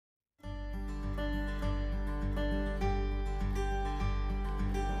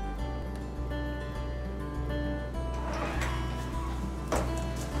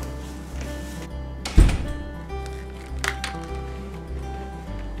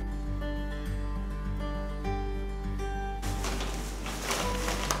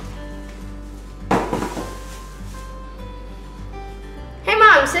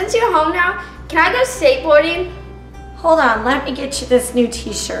since you're home now, can I go skateboarding? Hold on, let me get you this new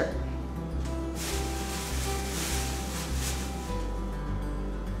t-shirt.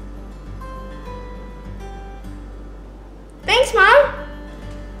 Thanks, Mom.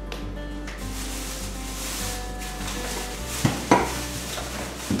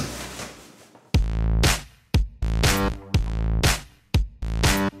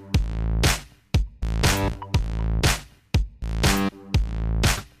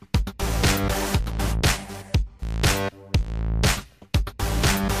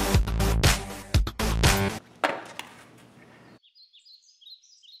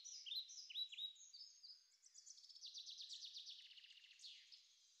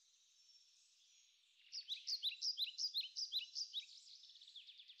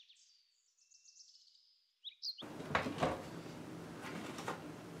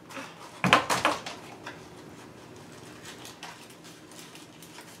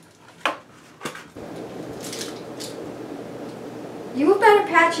 You better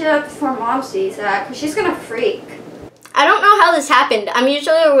patch it up before Mom sees that, because she's gonna freak. I don't know how this happened. I'm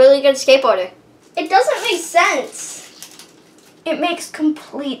usually a really good skateboarder. It doesn't make sense. It makes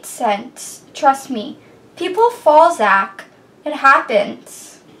complete sense. Trust me. People fall, Zach. It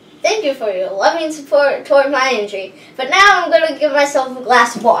happens. Thank you for your loving support toward my injury. But now I'm going to give myself a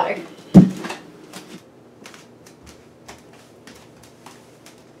glass of water.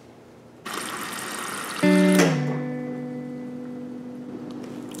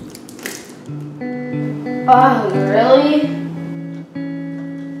 Oh, really?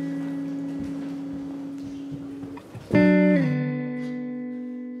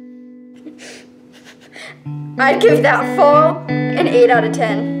 I'd give that fall an 8 out of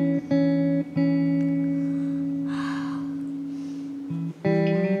 10.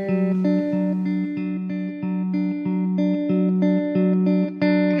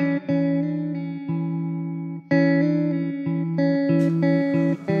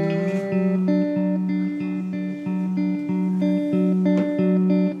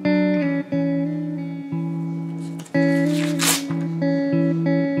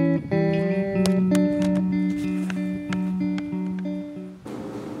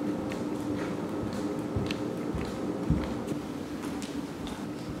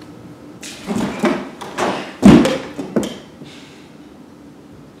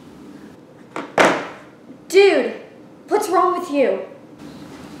 Dude, what's wrong with you?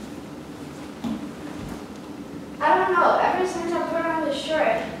 I don't know. Ever since I put on this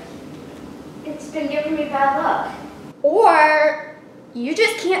shirt, it's been giving me bad luck. Or you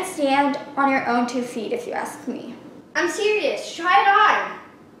just can't stand on your own 2 feet, if you ask me. I'm serious. Try it on.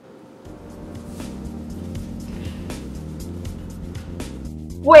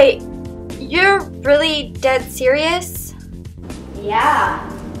 Wait, you're really dead serious? Yeah.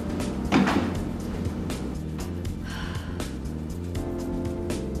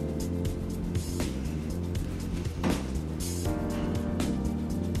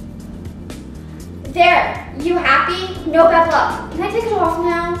 There, you happy? No bad luck. Can I take it off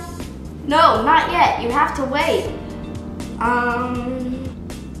now? No, not yet. You have to wait.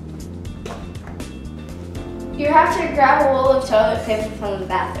 You have to grab a roll of toilet paper from the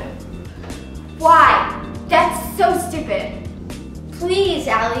bathroom. Why? That's so stupid. Please,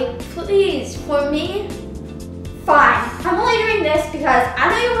 Allie. Please, for me. Fine. I'm only doing this because I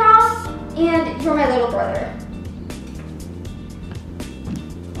know you're wrong and you're my little brother.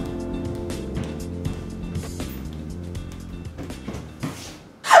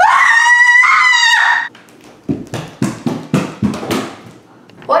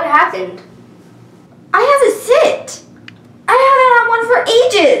 What happened? I have a sit. I haven't had one for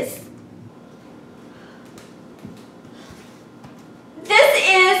ages. This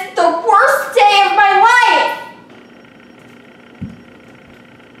is the worst day of my life.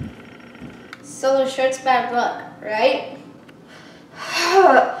 So the shirt's bad luck, right?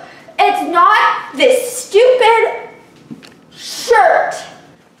 It's not this stupid shirt.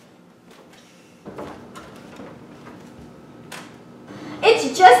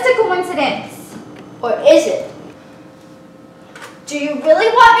 It's just a coincidence. Or is it? Do you really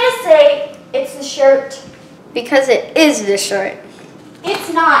want me to say it's the shirt? Because it is the shirt.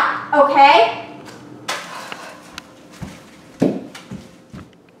 It's not, okay?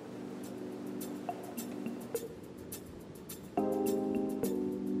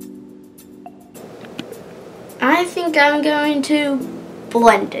 I think I'm going to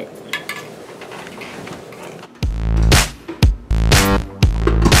blend it.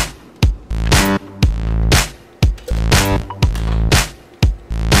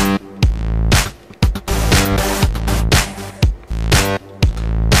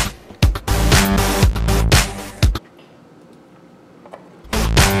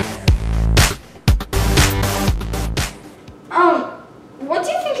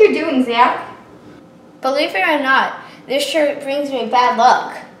 doing, Zach? Believe it or not, this shirt brings me bad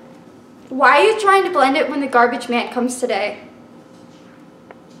luck. Why are you trying to blend it when the garbage man comes today?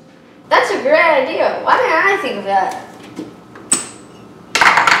 That's a great idea. Why didn't I think of that?